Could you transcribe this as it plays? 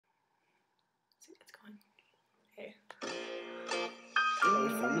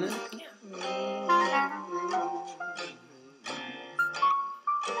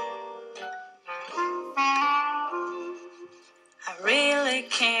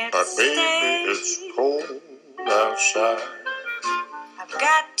stay. Baby, it's cold outside. I've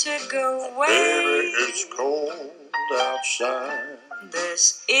got to go away. Baby, it's cold outside.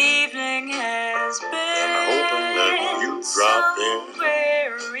 This evening has been hoping that you drop so in.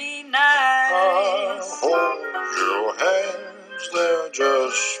 very I'll nice. hold your hands, they're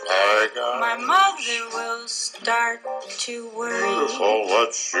just like ice. My mother will start to worry, Beautiful,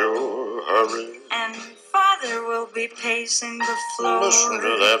 what's your hurry? and father will be pacing the floor. Listen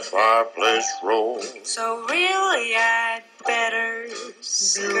to that fireplace roll. So really I'd better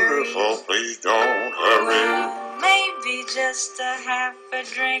scurry. Beautiful, please don't hurry. Well, maybe just a half a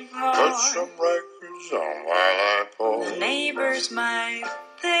drink more. Put some records on while I pour. The neighbors might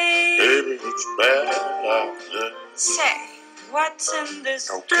think, Baby, it's bad out there. say, what's in this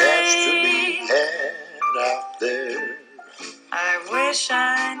No cash to be drink? had out there. I wish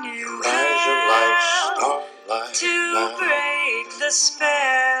I knew Rising like how starlight to now. break the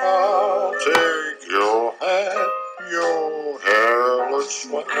spell. I'll take your hat, your hair looks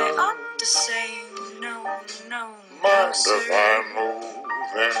swell. I ought to say no, no, no, Mind sir. if I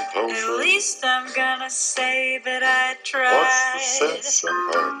move in closer? At least I'm gonna say that I tried. What's the sense in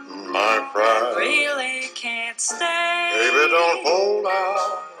hurting my pride? Really can't stay. Baby, don't hold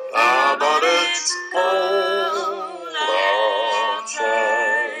out. Ah, but it's cold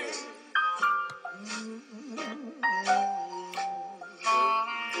outside.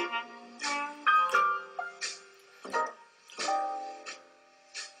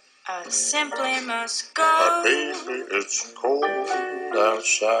 I simply must But go. baby, it's cold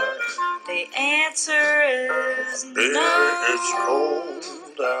outside. The answer is Baby, no. it's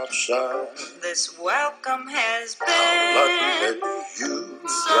cold outside. This welcome has How lucky been that you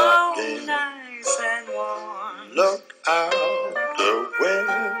so dropped in. nice and warm. Look out the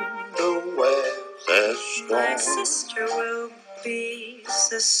window where there's My storm. sister will be Gosh,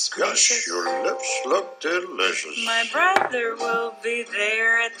 suspicious. your lips look delicious. My brother will be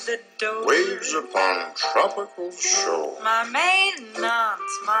there at the door. Waves upon tropical shore. My maiden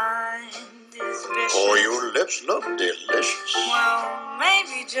aunt's mind is vicious. Oh, your lips look delicious. Well,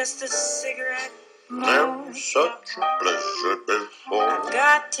 maybe just a cigarette more. Never such a blizzard before. I've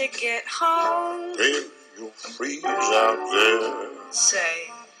got to get home. Baby, you'll freeze out there.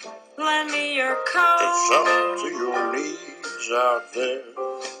 Say, lend me your It's coat. up to your knees out there.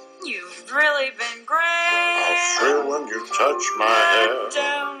 You've really been great. I'll thrill when you touch my hair.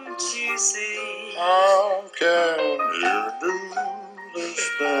 Don't you see? How can you do this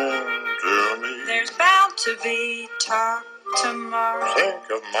thing to me? There's bound to be talk tomorrow. Think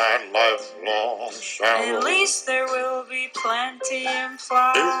of my lifelong sorrow. At least there will be plenty If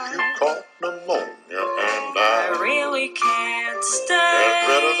implied. you caught pneumonia and I I really can't stay. get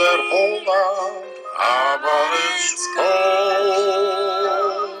rid of that holdout, I'm on its cold